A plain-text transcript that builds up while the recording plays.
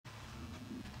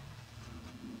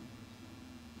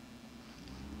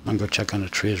I'm gonna go check on the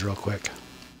trees real quick.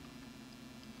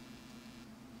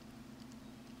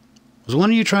 Was one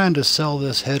of you trying to sell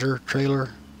this header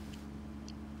trailer?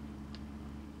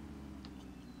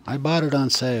 I bought it on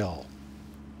sale.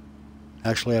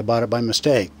 Actually, I bought it by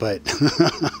mistake, but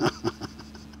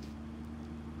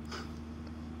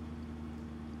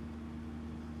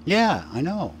yeah, I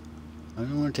know. I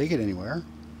don't want to take it anywhere.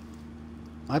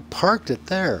 I parked it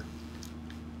there.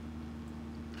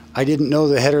 I didn't know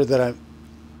the header that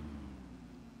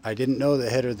I didn't know the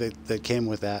header that came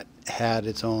with that had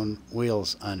its own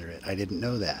wheels under it. I didn't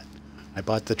know that. I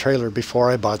bought the trailer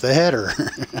before I bought the header.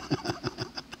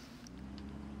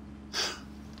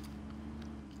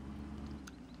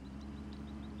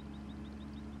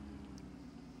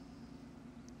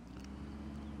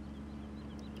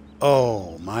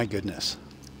 Oh my goodness.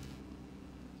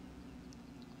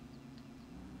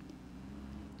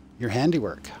 Your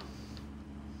handiwork.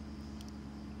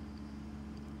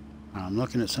 I'm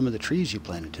looking at some of the trees you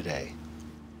planted today.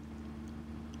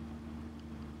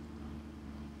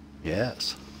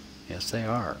 Yes. Yes, they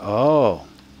are. Oh.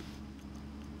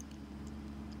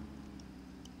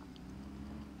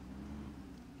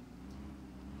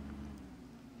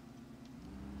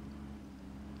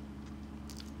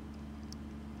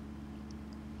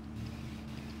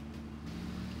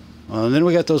 Well, and then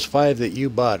we got those 5 that you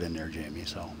bought in there, Jamie,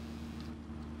 so.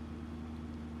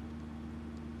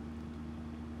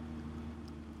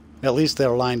 At least they're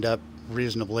lined up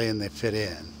reasonably and they fit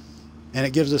in. And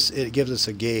it gives us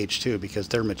a gauge too, because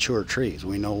they're mature trees.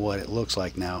 We know what it looks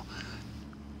like now.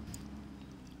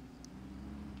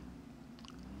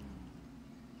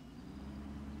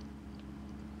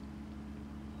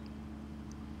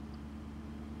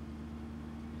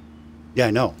 Yeah,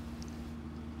 I know.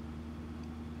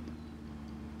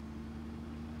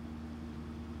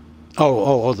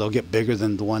 Oh, they'll get bigger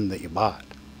than the one that you bought.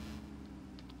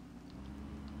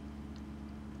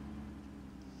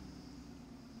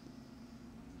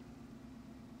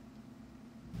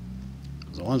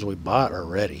 The ones we bought are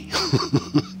ready.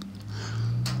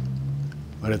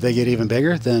 But if they get even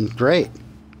bigger, then great.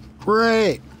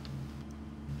 Great.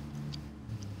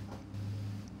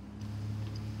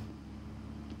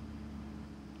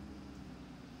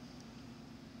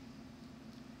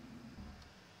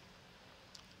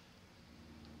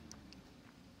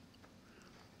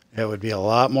 It would be a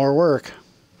lot more work.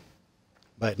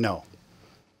 But no.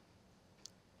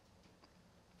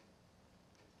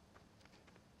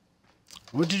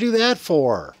 What'd you do that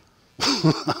for?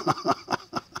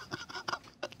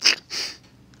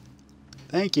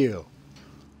 Thank you.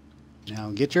 Now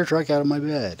get your truck out of my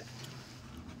bed.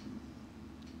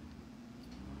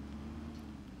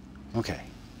 Okay.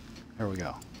 There we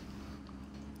go.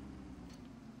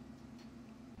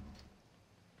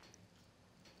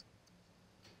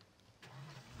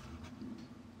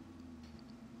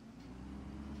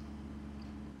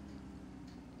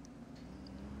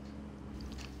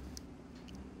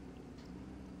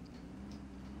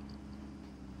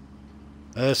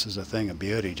 This is a thing of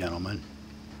beauty, gentlemen.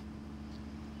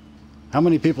 How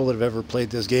many people that have ever played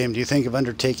this game do you think have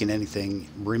undertaken anything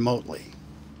remotely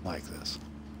like this?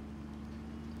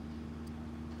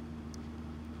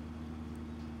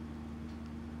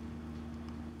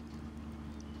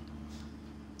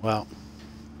 Well,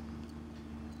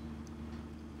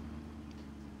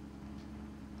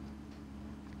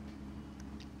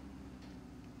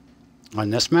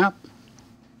 on this map,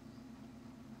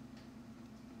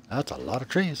 that's a lot of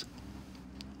trees.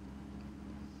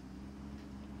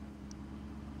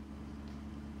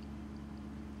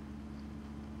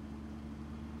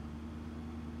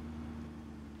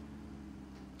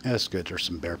 That's good. There's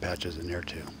some bare patches in there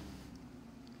too.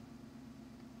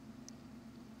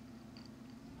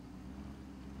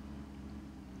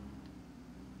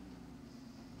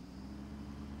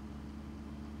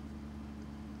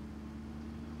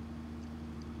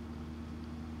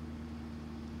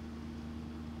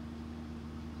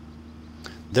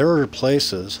 There are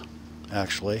places,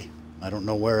 actually, I don't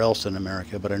know where else in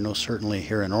America, but I know certainly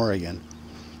here in Oregon,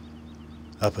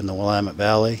 up in the Willamette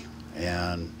Valley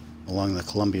and along the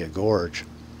Columbia Gorge,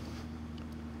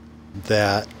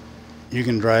 that you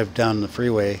can drive down the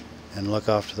freeway and look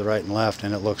off to the right and left,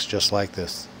 and it looks just like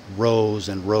this. Rows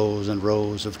and rows and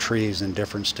rows of trees in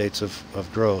different states of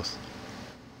growth,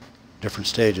 different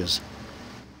stages.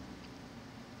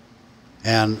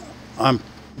 And I'm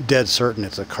dead certain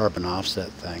it's a carbon offset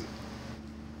thing.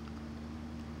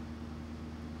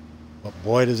 But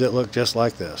boy, does it look just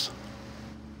like this.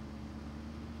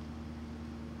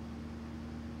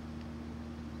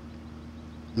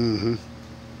 Mm-hmm.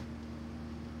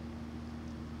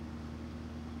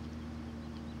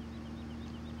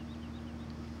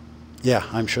 Yeah,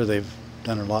 I'm sure they've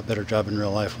done a lot better job in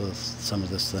real life with some of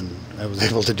this than I was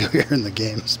able to do here in the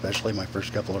game, especially my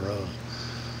first couple of rows.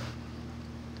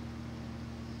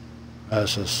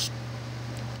 That's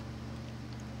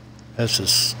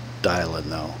just styling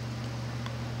though.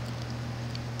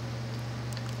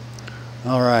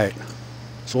 All right.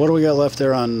 So what do we got left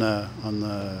there on the,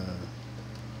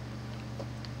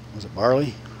 was it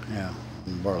barley? Yeah,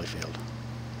 on the barley field.